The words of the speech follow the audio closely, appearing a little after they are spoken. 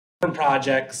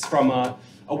projects, from a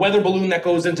weather balloon that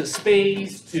goes into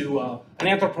space to an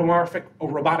anthropomorphic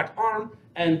robotic arm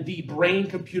and the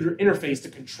brain-computer interface to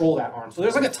control that arm. So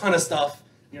there's like a ton of stuff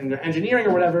in engineering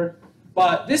or whatever.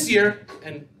 But this year,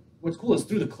 and what's cool is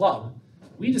through the club,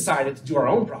 we decided to do our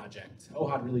own project.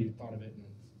 Ohad really thought of it. And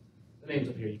the name's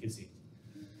up here, you can see.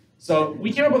 So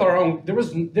we came up with our own. There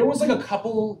was like a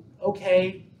couple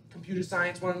okay computer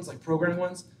science ones, like program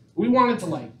ones. We wanted to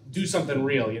like do something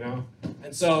real, you know.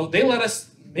 And so they let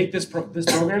us make this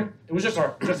program. It was just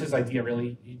his idea,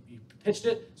 really. He pitched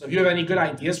it. So if you have any good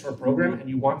ideas for a program and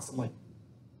you want some like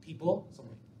people, some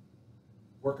like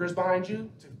workers behind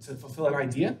you to fulfill an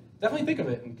idea, definitely think of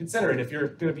it and consider it if you're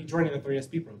going to be joining the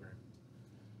 3SP program.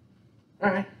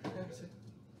 All right.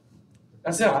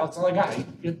 That's it. That's all I got.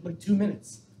 You have like 2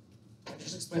 minutes. I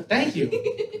just explained. Thank you.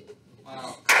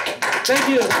 Wow. Thank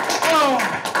you. Oh.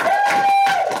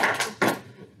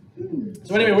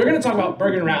 So anyway, we're going to talk about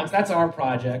Bergen routes. That's our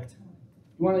project.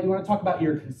 You want to talk about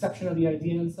your conception of the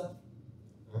idea and stuff?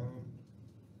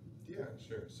 Yeah,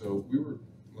 sure. So we were,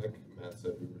 like Matt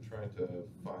said, we were trying to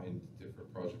find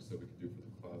different projects that we could do for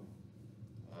the club.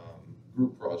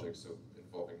 Group projects so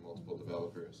involving multiple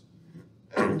developers.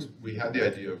 And we had the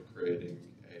idea of creating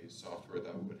a software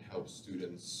that would help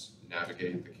students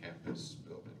navigate the campus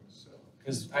buildings.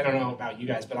 Because I don't know about you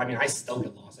guys, but I mean, I still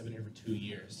get lost. I've been here for 2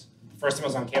 years. The first time I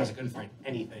was on campus, I couldn't find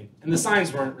anything. And the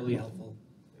signs weren't really helpful.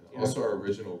 Yeah, also, our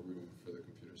original room for the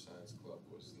computer science club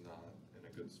was not in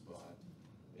a good spot.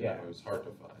 Yeah. It was hard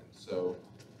to find. So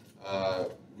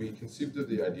we conceived of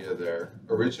the idea there.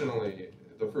 Originally,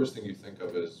 the first thing you think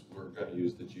of is we're going to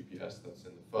use the GPS that's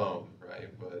in the phone, right?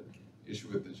 But the issue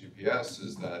with the GPS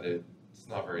is that it's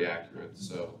not very accurate.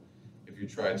 So if you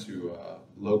try to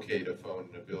locate a phone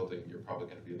in a building, you're probably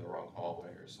going to be in the wrong hallway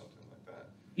or something like that.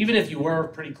 Even if you were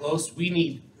pretty close, we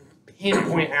need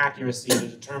pinpoint accuracy to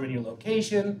determine your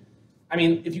location. I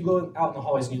mean, if you go out in the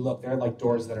hallways and you look, there are like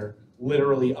doors that are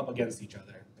literally up against each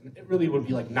other. And it really would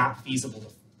be like not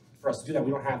feasible for us to do that. We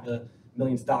don't have the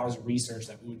millions of dollars of research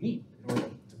that we would need in order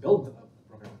to build a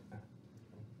program like that.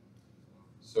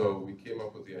 So we came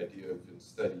up with the idea of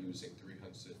instead using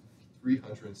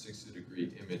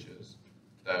 360-degree images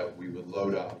that we would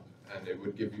load up, and it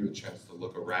would give you a chance to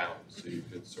look around so you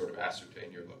could sort of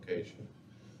ascertain your location.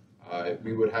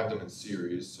 We would have them in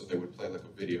series, so they would play like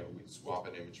a video. We'd swap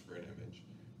an image for an image,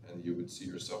 and you would see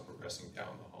yourself progressing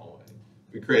down the hallway.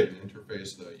 We created an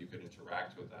interface so that you could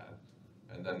interact with that,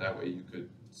 and then that way you could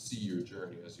see your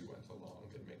journey as you went along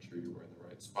and make sure you were in the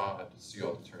right spot, see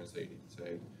all the turns that you need to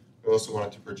take. We also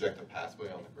wanted to project a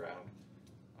pathway on the ground.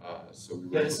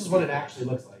 Yeah, this is what it actually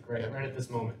looks like, right at this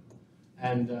moment.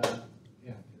 And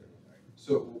yeah.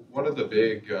 So one of the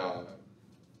big kind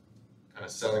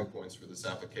of selling points for this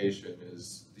application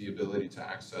is the ability to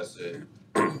access it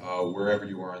wherever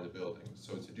you are in the building.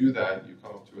 So to do that, you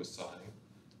come up to a sign,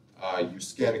 you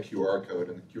scan a QR code,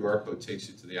 and the QR code takes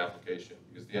you to the application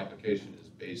because the application is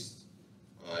based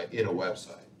in a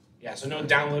website. Yeah, so no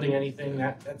downloading anything.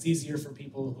 That's easier for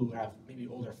people who have maybe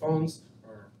older phones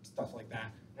or stuff like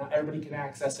that. Now everybody can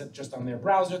access it just on their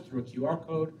browser through a QR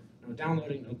code. No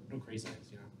downloading, no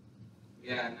craziness, you know.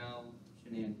 Yeah, no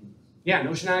shenanigans. Yeah,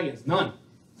 no shenanigans, none.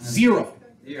 Zero.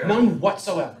 None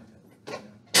whatsoever.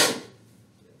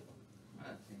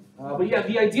 But yeah,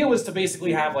 the idea was to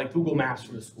basically have like Google Maps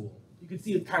for the school. You can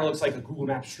see it kind of looks like a Google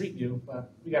Maps Street View,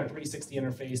 but we got a 360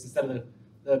 interface. Instead of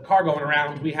the car going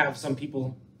around, we have some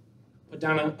people put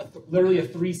down literally a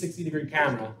 360-degree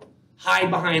camera, hide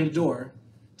behind the door,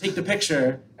 take the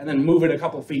picture, and then move it a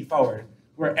couple feet forward,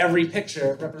 where every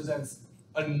picture represents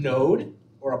a node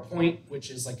or a point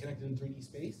which is like connected in 3D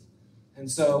space.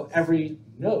 And so every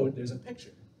node, there's a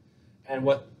picture. And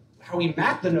how we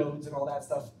map the nodes and all that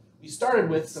stuff, we started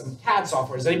with some CAD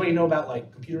software. Does anybody know about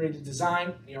like computer-aided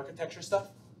design, the architecture stuff?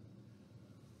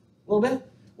 A little bit?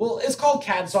 Well, it's called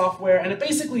CAD software, and it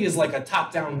basically is like a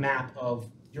top-down map of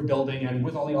your building and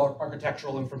with all the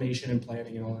architectural information and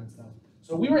planning and all that stuff.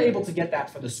 So we were able to get that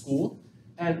for the school,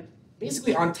 and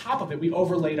basically on top of it, we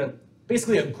overlaid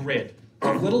basically a grid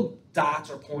of little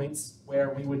dots or points where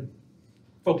we would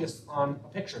focus on a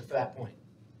picture for that point.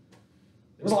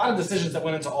 There was a lot of decisions that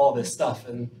went into all this stuff,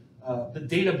 and the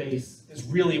database is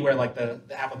really where like the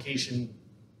application,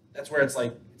 that's where it's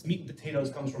like, it's meat and potatoes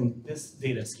comes from this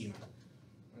data schema. Want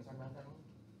to talk about that one?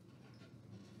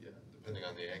 Yeah, depending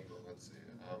on the angle, let's see.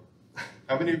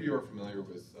 How many of you are familiar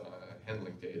with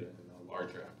handling data in a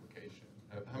larger application?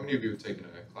 How many of you have taken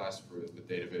a class with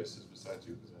databases besides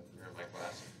you, because you're in my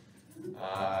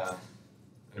class?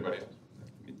 Anybody else?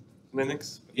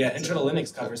 Linux? Yeah, Intro to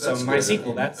Linux covers some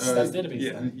MySQL. That's database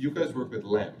stuff. You guys work with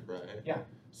LAMP, right? Yeah.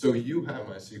 So you have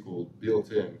MySQL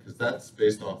built in, because that's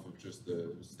based off of just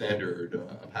the standard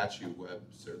Apache web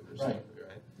server stuff, Right.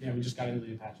 right? Yeah, we just got into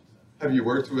the Apache stuff. Have you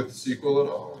worked with SQL at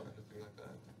all, or anything like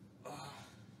that?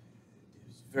 It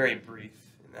was very brief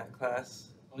in that class.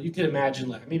 Well, you could imagine,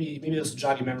 like, maybe this will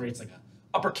jog your memory. It's like a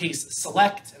uppercase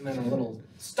select, and then a little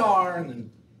star, and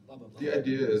then blah, blah, blah. The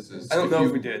idea is I don't know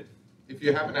if we did. if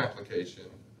you have an application,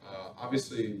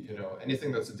 obviously,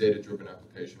 anything that's a data-driven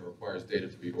application requires data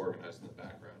to be organized in the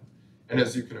background. And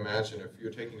as you can imagine, if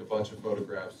you're taking a bunch of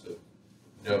photographs of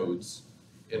nodes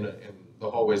in the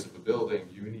hallways of a building,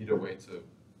 you need a way to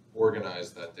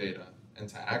organize that data. And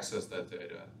to access that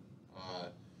data,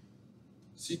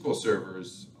 SQL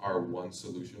servers are one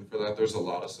solution for that. There's a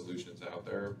lot of solutions out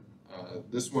there.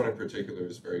 This one in particular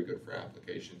is very good for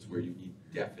applications where you need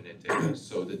definite data.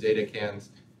 So the data can't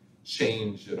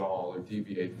change at all or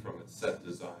deviate from its set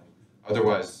design.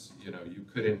 Otherwise, you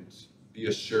couldn't be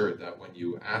assured that when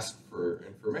you ask for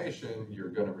information, you're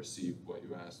going to receive what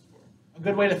you asked for. A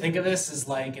good way to think of this is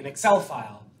like an Excel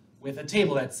file with a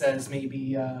table that says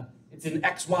maybe it's in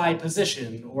XY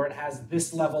position or it has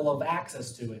this level of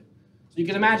access to it. So you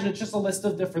can imagine it's just a list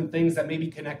of different things that may be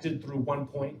connected through one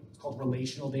point. It's called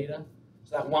relational data.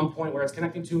 So that one point where it's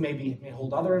connecting to may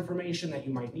hold other information that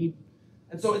you might need.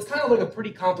 And so it's kind of like a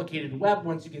pretty complicated web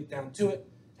once you get down to it.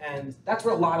 And that's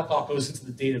where a lot of thought goes into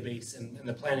the database and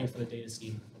the planning for the data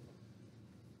schema.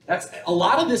 A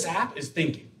lot of this app is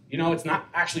thinking. It's not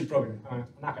actually programming. I'm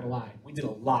not going to lie. We did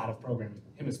a lot of programming,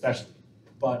 him especially.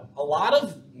 But a lot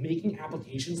of making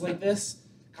applications like this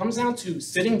comes down to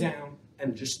sitting down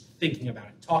and just thinking about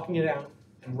it, talking it out,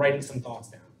 and writing some thoughts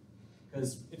down.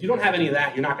 Because if you don't have any of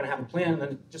that, you're not going to have a plan, and then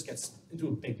it just gets into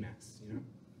a big mess.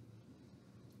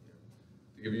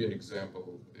 To give you an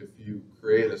example, if you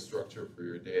create a structure for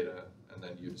your data and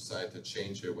then you decide to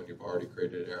change it when you've already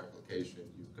created your application,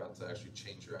 you've got to actually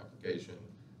change your application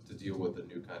to deal with the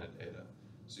new kind of data.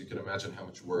 So you can imagine how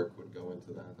much work would go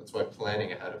into that. That's why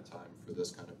planning ahead of time for this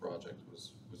kind of project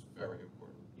was very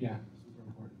important. Yeah, super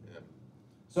important. Yeah.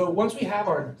 So once we have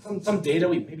some data,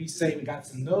 we maybe say we got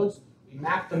some nodes, we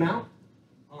map them out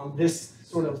on this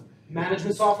sort of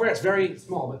management software. It's very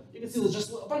small, but you can see there's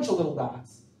just a bunch of little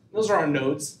dots. Those are our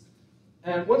nodes.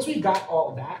 And once we've got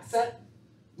all that set,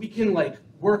 we can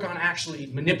work on actually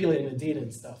manipulating the data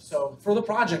and stuff. So for the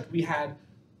project, we had,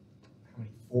 how many,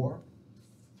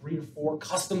 3 or 4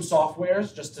 custom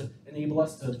softwares just to enable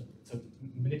us to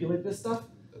manipulate this stuff.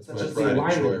 That's such my as pride the and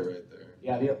alignment. joy right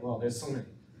there. Yeah, well, there's so many.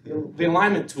 The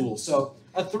alignment tool. So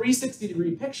a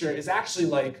 360-degree picture is actually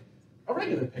like a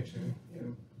regular picture,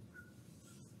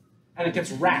 and it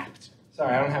gets wrapped.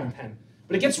 Sorry, I don't have a pen,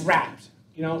 but it gets wrapped.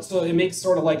 So it makes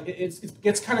sort of like, it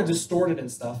gets kind of distorted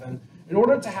and stuff. And in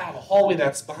order to have a hallway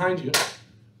that's behind you,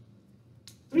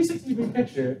 360-degree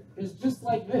picture is just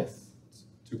like this. It's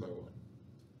 2 by 1.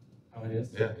 Oh, it is?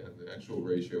 Yeah, the actual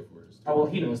ratio for it is 2 Oh, well,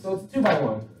 he knows. So it's 2 by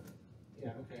 1. Yeah,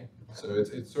 okay. So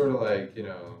it's sort of like, There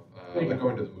you like go.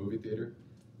 going to the movie theater,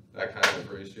 that kind of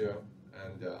ratio.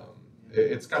 And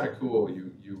it's kind of cool.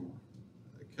 You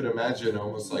could imagine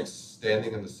almost like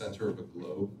standing in the center of a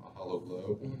globe, a hollow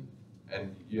globe. Mhm.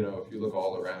 And, if you look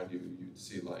all around you, you'd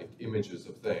see like images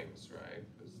of things, right?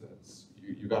 Because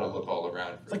you got to look all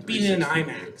around. It's like being in an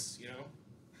 360 view.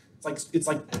 IMAX, It's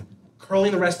like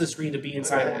curling the rest of the screen to be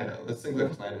inside Yeah, that. let's think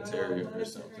like planetarium or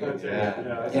something.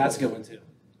 Yeah, that's a good one too.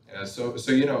 Yeah, so it's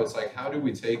like, how do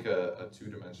we take a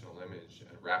 2-dimensional image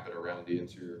and wrap it around the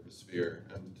interior of a sphere?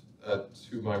 And a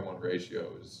 2 by 1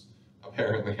 ratio is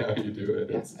apparently how you do it.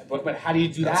 Yes, but how do you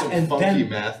do That's that? some And funky then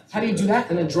math. how do you do that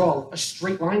and then draw a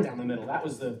straight line down the middle? That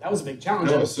was a big challenge.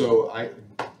 No, so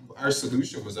our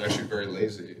solution was actually very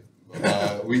lazy.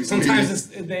 Sometimes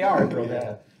they are, bro.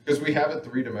 Yeah, because we have a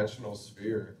 3-dimensional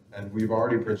sphere and we've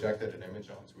already projected an image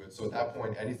onto it. So at that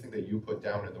point, anything that you put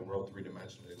down in the world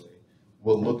 3-dimensionally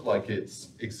will look like it's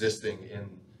existing in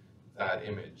that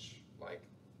image, like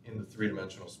in the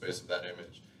 3-dimensional space of that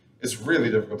image. It's really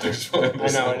difficult to explain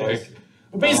this. I know, it is.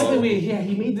 But basically,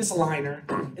 he made this aligner.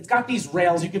 It's got these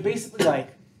rails. You could basically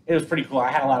it was pretty cool.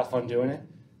 I had a lot of fun doing it.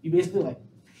 You basically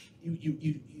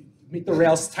you make the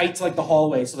rails tight to the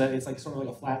hallway so that it's sort of like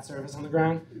a flat surface on the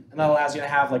ground, and that allows you to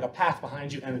have a path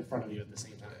behind you and in front of you at the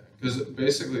same time. Because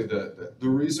basically the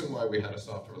reason why we had a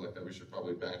software like that, we should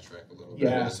probably backtrack a little bit,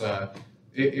 Yeah. is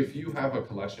if you have a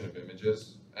collection of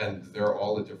images and they're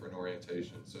all at different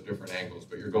orientations, so different angles,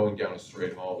 but you're going down a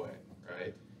straight hallway,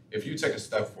 right? If you take a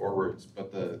step forwards,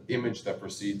 but the image that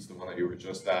precedes the one that you were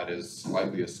just at is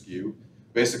slightly askew,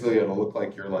 basically it'll look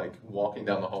like you're walking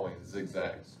down the hallway in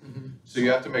zigzags. Mm-hmm. So you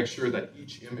have to make sure that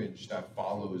each image that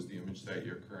follows the image that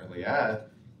you're currently at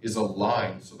is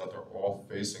aligned so that they're all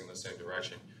facing the same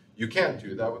direction. You can't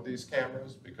do that with these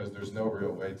cameras because there's no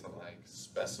real way to like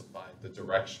specify the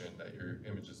direction that your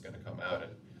image is going to come out in.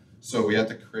 So we had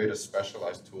to create a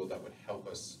specialized tool that would help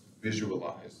us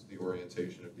visualize the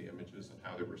orientation of the images and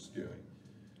how they were skewing.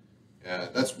 Yeah,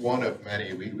 that's one of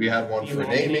many. We had one for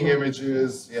naming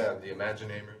images. Yeah, the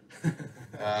Imaginamer.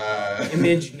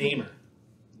 Image namer.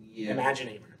 Yeah.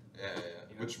 Imaginamer. Yeah.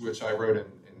 Which I wrote in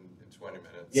 20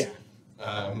 minutes. Yeah.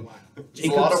 It's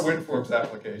a lot of WinForms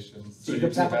applications. So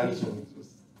Jacob's you can application? imagine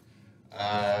just,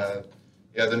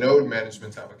 yeah, the node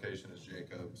management application is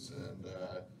Jacob's, and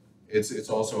it's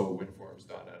also a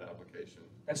WinForms.net application.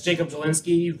 That's Jacob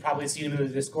Zielinski. You've probably seen him in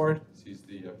the Discord. He's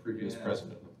the previous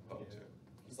president of Pub 2.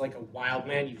 He's like a wild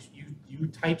man. You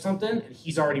type something and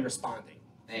he's already responding.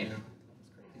 Damn.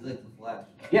 He's like the Flash.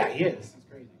 Yeah, he is. He's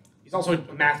crazy. He's also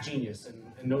a math genius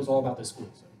and knows all about the school.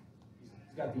 So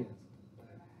he's got the ends.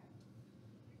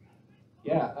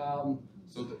 Yeah.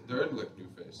 So there are like new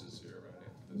faces here,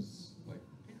 right? There's like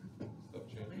stuff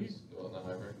changes. Well, no,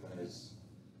 I don't recognize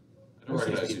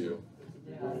you.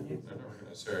 I don't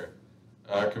recognize her.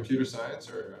 Computer science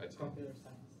or IT? Computer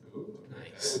science. Ooh, Nice.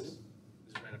 nice. This is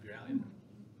right up your alley.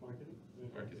 Marketing.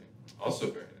 Marketing, also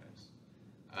very nice.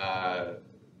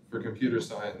 For computer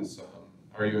science,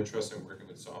 are you interested in working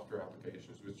with software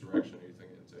applications? Which direction are you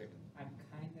thinking of taking? I'm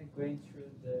kind of going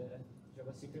through the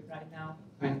JavaScript right now.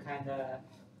 I'm kind of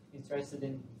interested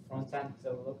in front-end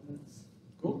developments.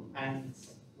 Cool. And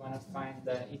want to find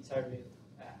the interview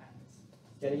and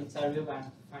get an interview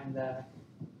and find a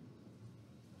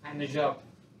job.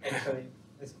 Actually,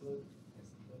 as close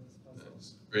as possible.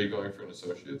 Nice. Are you going for an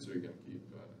associate, so you're going to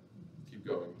keep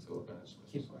going until a bachelor's?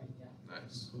 Keep going, yeah.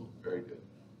 Nice. Cool. Very good.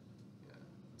 Yeah,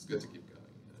 it's good to keep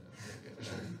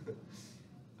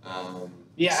going.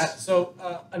 Yeah. So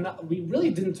we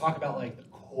really didn't talk about like the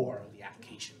core of the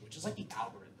application, which is like the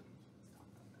algorithm.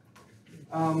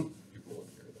 People won't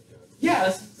hear that. Yeah,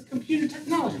 it's a computer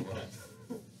technology class.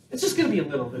 It's just going to be a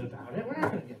little bit about it. We're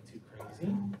not going to get too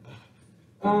crazy.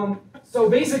 So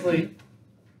basically,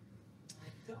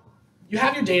 you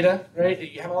have your data, right?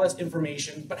 You have all this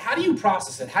information, but how do you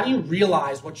process it? How do you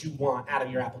realize what you want out of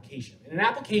your application? In an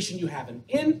application, you have an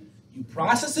in, you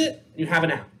process it, and you have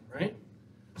an out, right?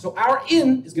 So our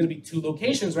in is going to be two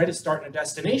locations, right? A start and a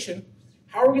destination.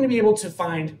 How are we going to be able to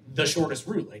find the shortest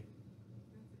route? Like,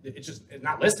 it's just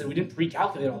not listed. We didn't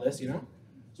pre-calculate all this, you know?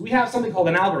 So we have something called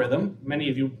an algorithm. Many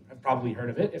of you have probably heard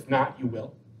of it. If not, you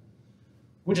will.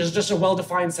 Which is just a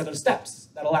well-defined set of steps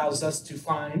that allows us to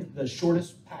find the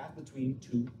shortest path between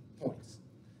 2 points.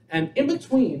 And in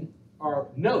between our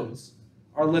nodes,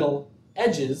 our little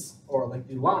edges, or like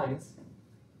the lines,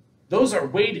 those are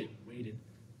weighted,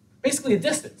 basically a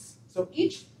distance. So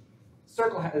each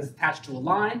circle is attached to a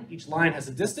line. Each line has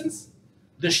a distance.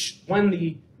 When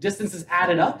the distance is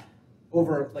added up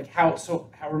over like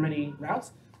however many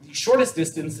routes, the shortest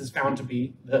distance is found to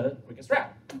be the quickest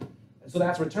route. And so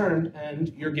that's returned, and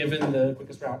you're given the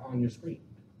quickest route on your screen.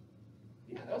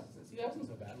 Yeah, that wasn't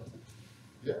so bad, was it?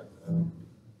 Yeah.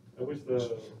 I wish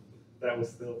that was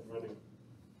still running.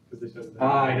 Because they shut it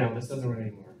down. I know, this doesn't work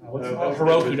anymore.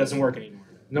 Heroku doesn't work anymore.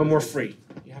 No more free.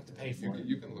 You have to pay for it.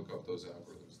 You can look up those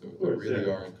algorithms. They really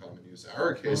are in common use.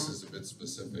 Our case is a bit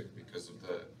specific because of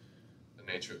the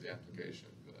nature of the application.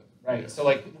 But, Right, yeah. so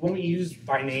like when we use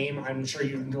by name, I'm sure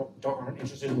you aren't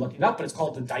interested in looking it up, but it's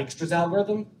called the Dijkstra's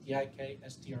algorithm,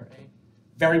 D-I-K-S-T-R-A.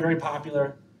 Very, very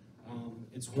popular.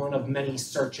 It's one of many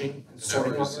searching and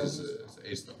sorting Ours algorithms. is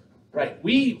A-star. Right,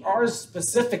 ours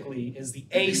specifically is the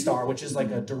A-star, which is like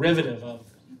a derivative of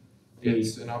the,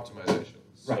 It's an optimization.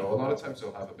 So Right. a lot of times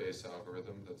you'll have a base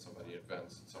algorithm that somebody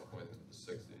invents at some point in the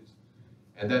 60s.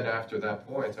 And then after that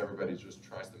point, everybody just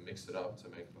tries to mix it up to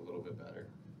make it a little bit better.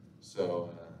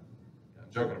 So yeah,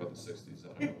 I'm joking about the 60s. I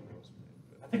don't know when it was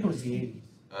made. I think it was the 80s.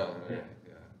 But, yeah.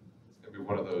 It's going to be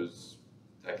one of those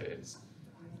decades.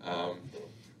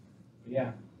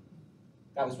 Yeah,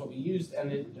 that was what we used,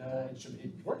 and it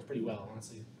works pretty well,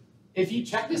 honestly. If you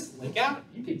check this link out,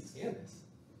 you can scan this,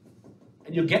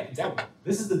 and you'll get the demo.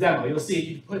 This is the demo. You'll see it.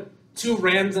 You can put 2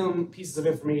 random pieces of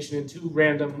information in 2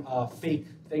 random fake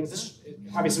things.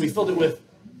 Obviously, we filled it with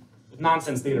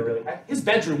nonsense data, really. His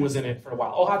bedroom was in it for a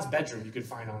while. Ohad's bedroom you could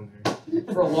find on there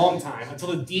for a long time,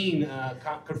 until the dean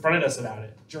confronted us about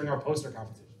it during our poster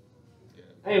competition.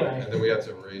 Yeah. Anyway. And then we had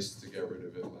to race to get rid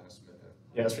of it last minute.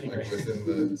 Yeah, that's pretty like great. within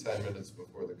the 10 minutes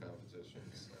before the competition.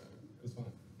 So, It was fun.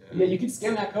 Yeah, you can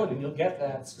scan that code and you'll get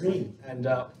that screen. And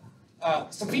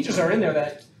some features are in there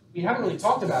that we haven't really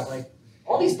talked about. Like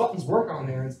all these buttons work on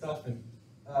there and stuff. And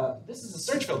this is a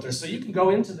search filter, so you can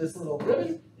go into this little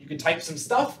ribbon. You can type some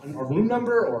stuff, a room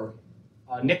number or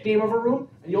nickname of a room,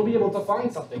 and you'll be able to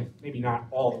find something. Maybe not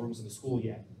all the rooms in the school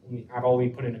yet. I've only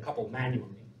put in a couple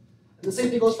manually. And the same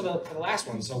thing goes for the last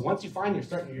one. So once you find your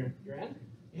start and your end,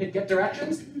 you hit get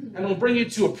directions, and it'll bring you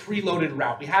to a preloaded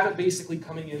route. We have it basically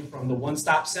coming in from the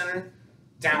one-stop center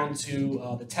down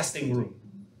to the testing room.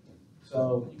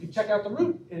 So you can check out the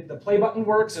route. The play button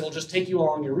works. It'll just take you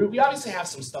along your route. We obviously have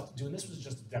some stuff to do, and this was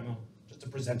just a demo, just to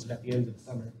present it at the end of the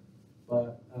summer.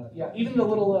 But yeah, even the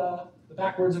little the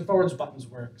backwards and forwards buttons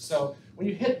work. So when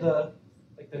you hit the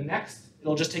next,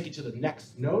 it'll just take you to the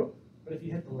next node. But if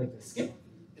you hit the skip,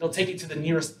 it'll take you to the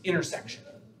nearest intersection.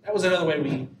 That was another way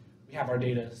we have our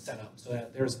data set up, so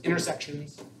that there's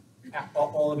intersections at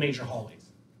all the major hallways.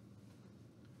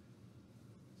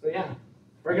 So yeah,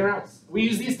 Bergen routes. We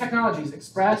use these technologies: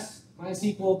 Express,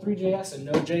 MySQL, 3JS, and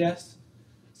Node.js.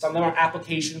 Some of them are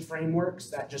application frameworks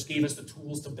that just gave us the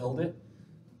tools to build it.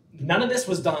 None of this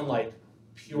was done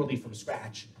purely from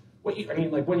scratch. When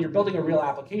you're building a real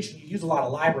application, you use a lot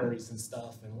of libraries and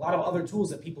stuff, and a lot of other tools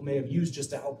that people may have used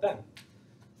just to help them.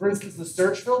 For instance, the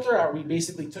search filter, we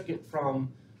basically took it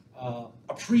from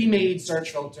a pre-made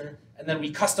search filter, and then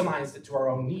we customized it to our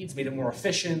own needs, made it more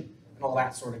efficient, and all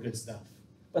that sort of good stuff.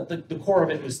 But the core of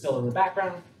it was still in the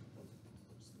background.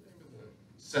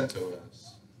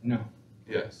 CentOS. No.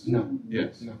 Yes. No.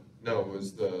 Yes. No. No, it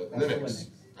was the That's Linux. Linux.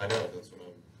 I know, that's what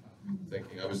I'm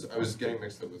thinking. I was getting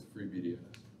mixed up with FreeBDS.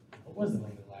 What was the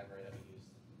name of the library that we used?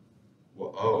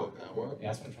 Well, oh, that one? Yeah,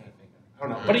 that's what I'm trying to think of. I don't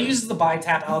know. But it uses the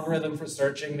BiTAP algorithm for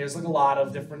searching. There's a lot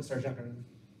of different search algorithms.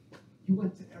 You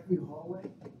went to every hallway?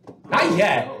 Not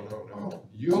yet. No.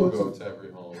 You'll go to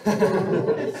every hall.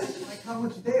 Like how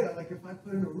much data? Like if I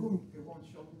put in a room, it won't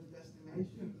show me the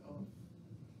destination of.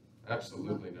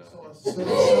 Absolutely not.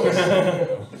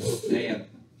 Damn.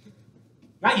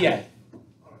 Not yet.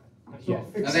 All right. Not So yet.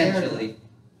 a fixed area Eventually.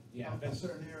 Yeah. of a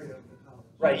certain area of the college.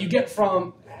 Right. You get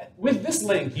from, with this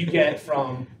link, you get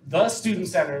from the student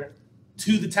center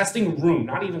to the testing room.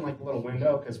 Not even like the little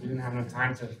window, because we didn't have enough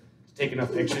time to take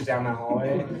enough pictures down that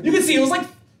hallway. You can see it was like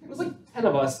 10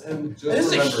 of us, and Just this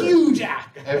is a remember, huge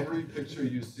app. Every picture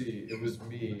you see, it was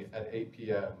me at 8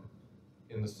 p.m.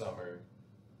 in the summer,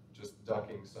 just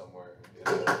ducking somewhere.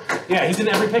 Yeah, he's in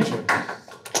every picture.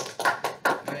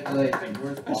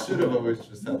 Congratulations. I should have always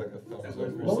just had like a thumbs up or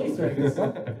Well,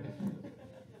 something.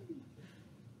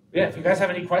 Yeah, if you guys have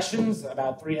any questions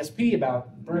about 3SP,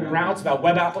 about Bergen routes, about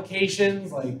web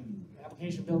applications, like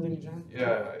application building in general.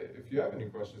 Yeah, if you have any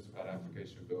questions about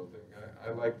application building,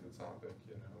 I like the topic,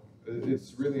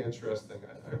 It's really interesting.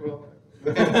 I will.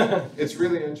 It's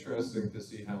really interesting to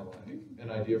see how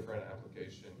an idea for an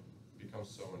application becomes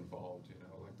so involved,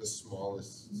 like the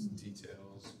smallest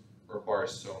details require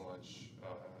so much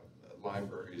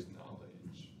libraries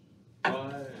knowledge.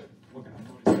 What kind of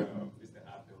phone is the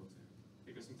app built?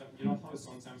 Because sometimes, how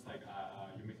sometimes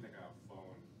you make a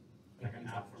phone, like an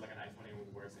app for an iPhone, and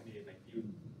it works, and you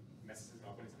messes it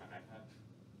up when it's on an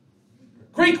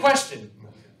iPad? Great question.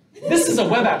 This is a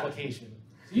web application.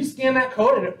 So you scan that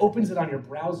code and it opens it on your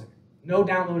browser. No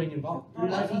downloading involved.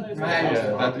 Right. He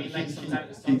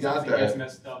got that. It gets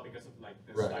messed up because of the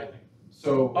Right. styling.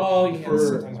 So Oh,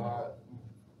 for sometimes.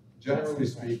 generally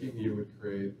speaking, you would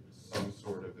create some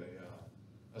sort of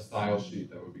a style sheet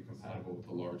that would be compatible with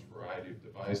a large variety of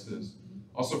devices.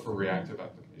 Also for reactive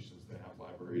applications, they have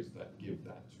libraries that give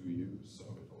that to you, so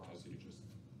it allows you to just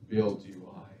build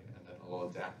UI and then it'll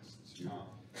adapt to.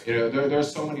 There are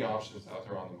so many options out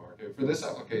there on the market. For this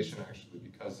application, actually,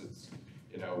 because it's,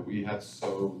 we had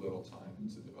so little time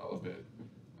to develop it,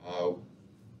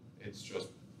 it's just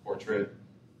portrait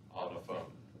on a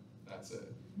phone. That's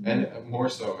it. And more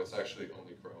so, it's actually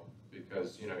only Chrome,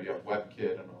 because you have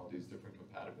WebKit and all these different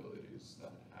compatibilities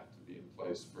that have to be in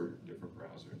place for different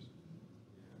browsers.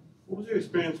 What was your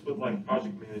experience with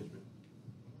project management?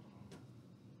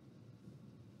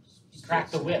 He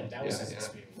cracked the whip. That was Yeah, his yeah.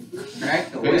 experience.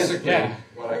 Crack the whip. Basically, Yeah.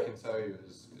 what I can tell you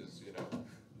is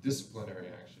disciplinary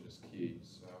action is key.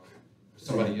 So if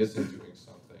somebody isn't doing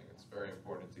something, it's very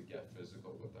important to get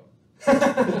physical with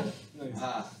them.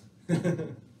 Ah.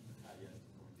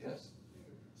 Yes.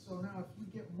 So now if you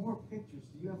get more pictures,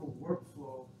 do you have a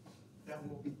workflow that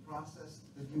will be processed,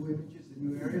 the new images, the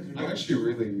new areas? Or I'm actually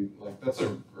really that's a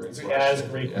great question. Yeah, that's a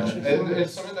great question. And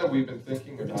it's something that we've been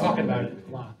thinking We've about. been talking about it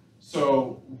a lot.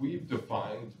 So we've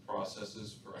defined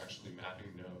processes for actually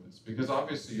mapping nodes, because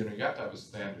obviously, you have to have a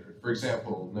standard. For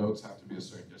example, nodes have to be a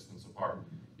certain distance apart.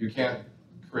 You can't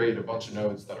create a bunch of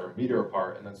nodes that are a meter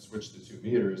apart and then switch to 2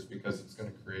 meters, because it's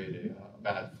going to create a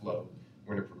bad flow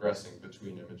when you're progressing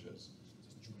between images.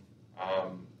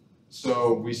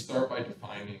 So we start by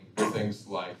defining things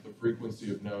like the frequency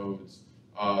of nodes,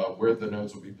 where the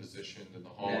nodes will be positioned in the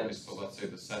hallway. Yes. So let's say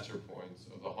the center points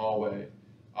of the hallway,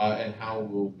 and how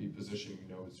we'll be positioning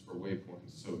nodes for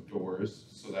waypoints, so doors,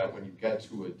 so that when you get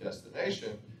to a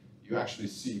destination, you actually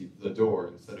see the door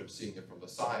instead of seeing it from the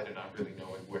side and not really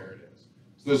knowing where it is.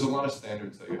 So there's a lot of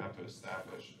standards that you have to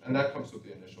establish, and that comes with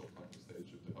the initial planning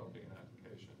stage of developing an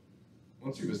application.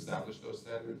 Once you've established those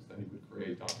standards, then you would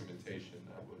create documentation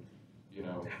that would,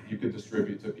 you could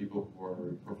distribute to people who are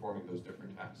performing those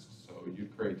different tasks. So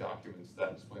you'd create documents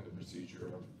that explain the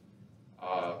procedure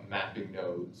of mapping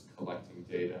nodes, collecting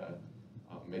data,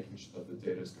 making sure that the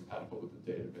data is compatible with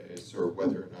the database, or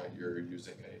whether or not you're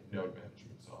using a node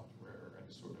management software or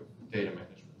any sort of data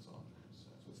management software. So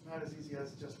it's not as easy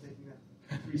as just taking that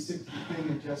 360 thing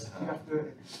and just, you have to,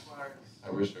 it requires. I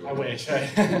wish it I would. wish.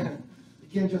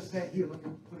 You can't just say, here, let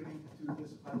me put it into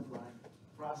this pipeline,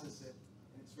 process it,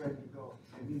 and it's ready to go.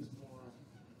 It needs more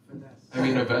finesse. I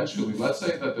mean, eventually, let's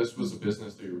say that this was a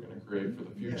business that you were going to create for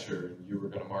the future, and you were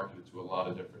going to market it to a lot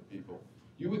of different people.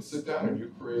 You would sit down and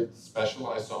you create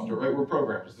specialized software, right? We're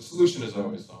programmers. The solution is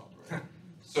always software.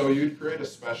 So you'd create a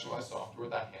specialized software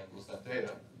that handles that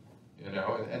data,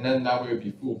 and then that way it would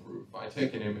be foolproof. I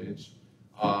take an image,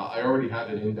 I already have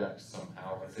it indexed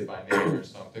somehow, let's say by name or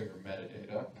something, or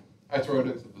metadata. I throw it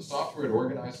into the software, it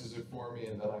organizes it for me,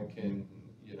 and then I can,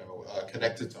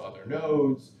 connect it to other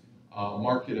nodes,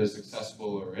 mark it as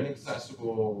accessible or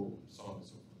inaccessible, so on and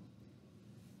so forth.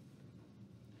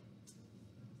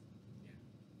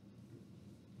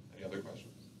 Any other questions?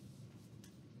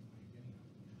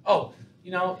 Oh,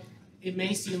 it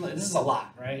may seem like this is a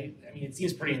lot, right? I mean, it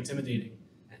seems pretty intimidating.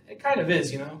 It kind of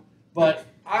is, but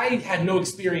I had no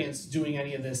experience doing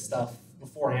any of this stuff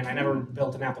beforehand. I never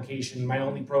built an application. My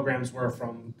only programs were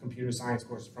from computer science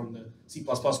courses, from the C++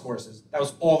 courses. That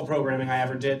was all the programming I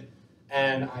ever did.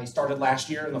 And I started last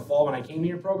year in the fall when I came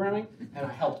here programming, and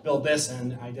I helped build this,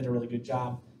 and I did a really good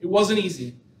job. It wasn't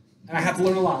easy, and I had to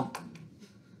learn a lot.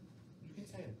 You can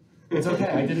say it. It's okay,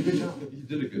 I did a good job. You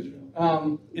did a good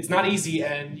job. It's not easy,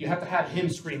 and you have to have him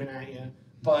screaming at you,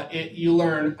 but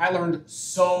I learned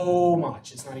so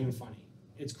much. It's not even funny.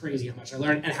 It's crazy how much I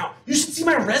learned, and how, you should see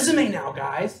my resume now,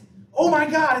 guys. Oh my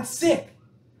God, it's sick.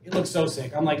 It looks so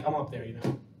sick. I'm up there,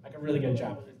 I can really get a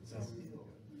job with it, so.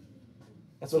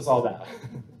 That's what it's all about.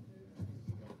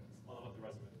 All about the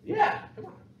resume. Yeah, come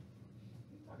on.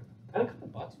 And a couple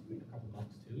bucks, we need a couple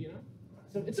bucks too,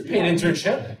 So it's a paid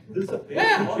internship. This is a paid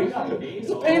Yeah, Oh, you got paid? it's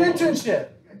a paid internship.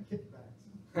 You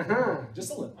got kickbacks.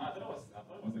 Just a little. I thought it was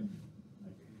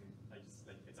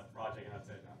like it's a project and that's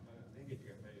it. I think you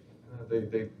get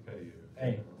paid. They pay you.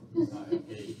 Hey,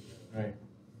 Paid. right.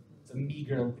 It's a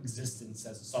meager existence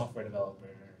as a software developer.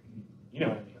 You know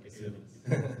what I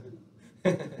mean?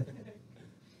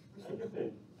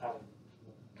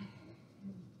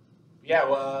 Yeah,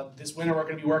 well, this winter we're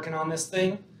going to be working on this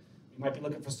thing. We might be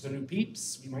looking for some new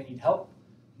peeps. We might need help.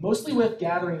 Mostly with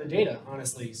gathering the data,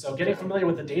 honestly. So getting familiar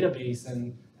with the database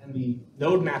and the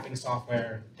node mapping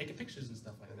software, taking pictures and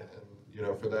stuff like And,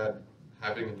 that. for that,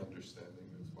 having an understanding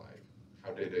of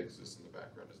how data exists in the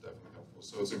background is definitely helpful.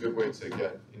 So it's a good way to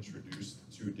get introduced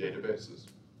to databases,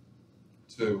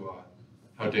 to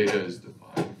how data is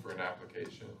defined for an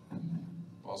application.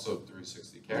 Also,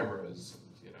 360 cameras,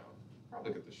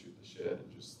 probably get to shoot the shit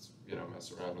and just,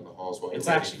 mess around in the halls while you're It's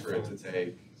waiting actually for it fun. to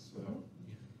take. So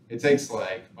it takes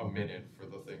like a minute for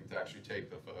the thing to actually take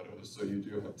the photos, so you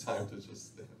do have time to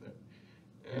just stand there.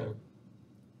 Yeah. You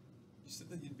said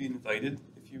that you'd be invited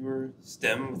if you were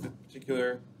STEM with a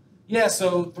particular. Yeah,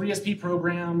 so 3SP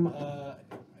program,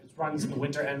 it runs in the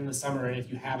winter and in the summer, and if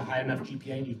you have a high enough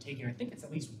GPA and you've taken, I think it's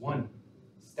at least one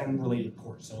STEM-related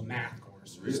course, so a math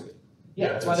course. Or Really? something. Yeah,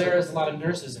 Yeah, that's why it's there's a lot of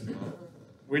nurses in there.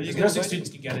 Where do you Because get nursing invited? students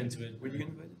can get into it. Where do you get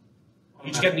invited? You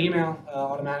just get an email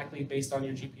automatically based on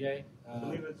your GPA. I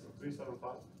believe it's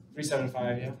 375.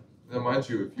 375, yeah. Now, mind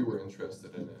you, if you were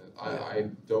interested in it, I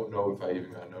don't know if I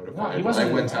even got No, he notified. but wasn't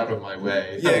I went notified. out of my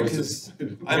way. Yeah, I was 'cause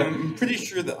just- I'm pretty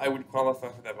sure that I would qualify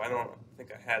for that, but I don't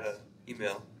think I had an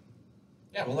email.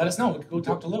 Yeah, well, let us know. We can go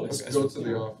talk to Lewis. Go to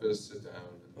the office, sit down.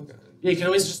 Okay. Yeah, you can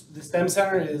always just, the STEM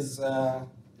center is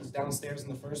downstairs on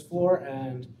the first floor,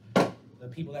 and the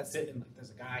people that sit in, like,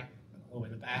 there's a guy all the way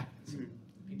in the back, and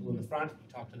people in the front,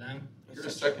 you talk to them. You're a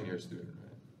second year student, right?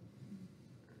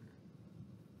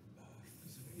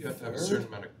 You have to have a certain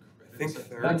amount of I think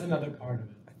credits. third. That's another part of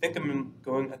it.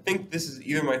 I think this is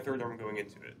either my third or I'm going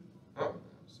into it. Oh,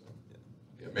 so,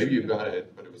 yeah, maybe you got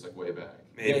it, but it was like way back.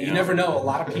 Maybe. Yeah, you never know. A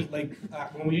lot of people, like,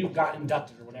 when we got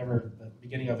inducted or whatever, the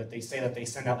beginning of it, they say that they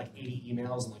send out like 80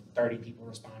 emails and like 30 people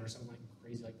respond or something like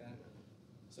crazy like that.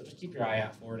 So just keep your eye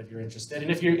out for it if you're interested.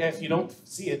 And if you don't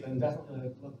see it, then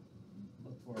definitely look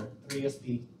for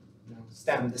 3ESP,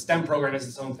 STEM. The STEM program is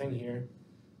its own thing here.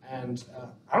 And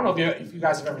I don't know if you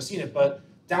guys have ever seen it, but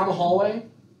down the hallway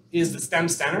is the STEM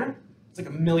Center. It's like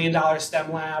 $1 million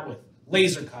STEM lab with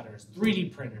laser cutters,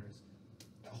 3D printers,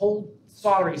 a whole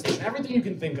soldering station. Everything you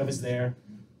can think of is there.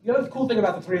 The other cool thing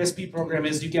about the 3SP program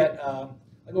is you get,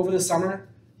 like over the summer,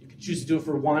 you can choose to do it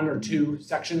for 1 or 2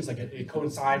 sections, like it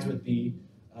coincides with the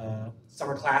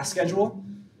summer class schedule.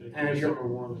 And you're, summer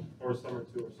 1 or summer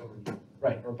 2 or summer 2.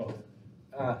 Right, or both.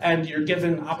 And you're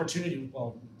given opportunity,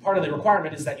 well, part of the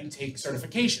requirement is that you take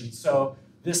certifications. So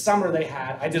this summer they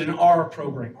had, I did an R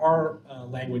program, R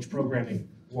language programming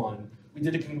one. We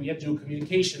had to do a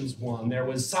communications one. There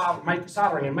was soldering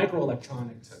and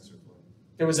microelectronics. TensorFlow.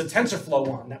 There was a TensorFlow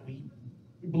one that we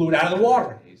blew it out of the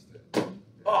water. Aced it.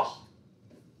 Oh.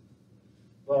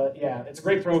 But yeah, it's a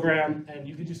great program, and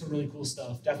you can do some really cool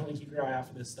stuff. Definitely keep your eye out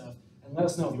for this stuff, and let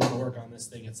us know if you want to work on this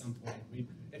thing at some point.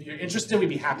 If you're interested, we'd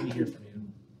be happy to hear from you.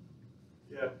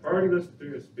 Yeah, Bergen does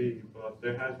 3SP, but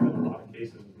there has been a lot of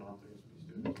cases of non-3SP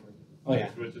students working. Oh, yeah.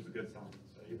 Which is a good sign.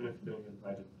 So even if you don't get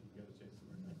invited, you get a chance to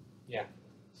work there. Yeah.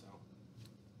 So,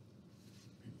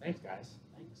 thanks, guys.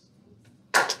 Thanks.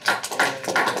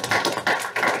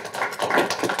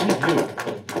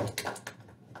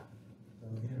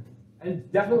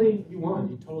 And definitely, you won.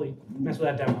 You totally messed with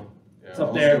that demo. Yeah, It's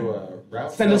up there.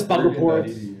 routes. Send us bug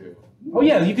reports. Oh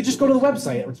yeah, you could just go to the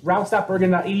website. It's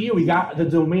routes.bergen.edu. We got the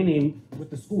domain name with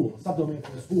the school, subdomain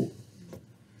for the school.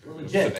 We're legit.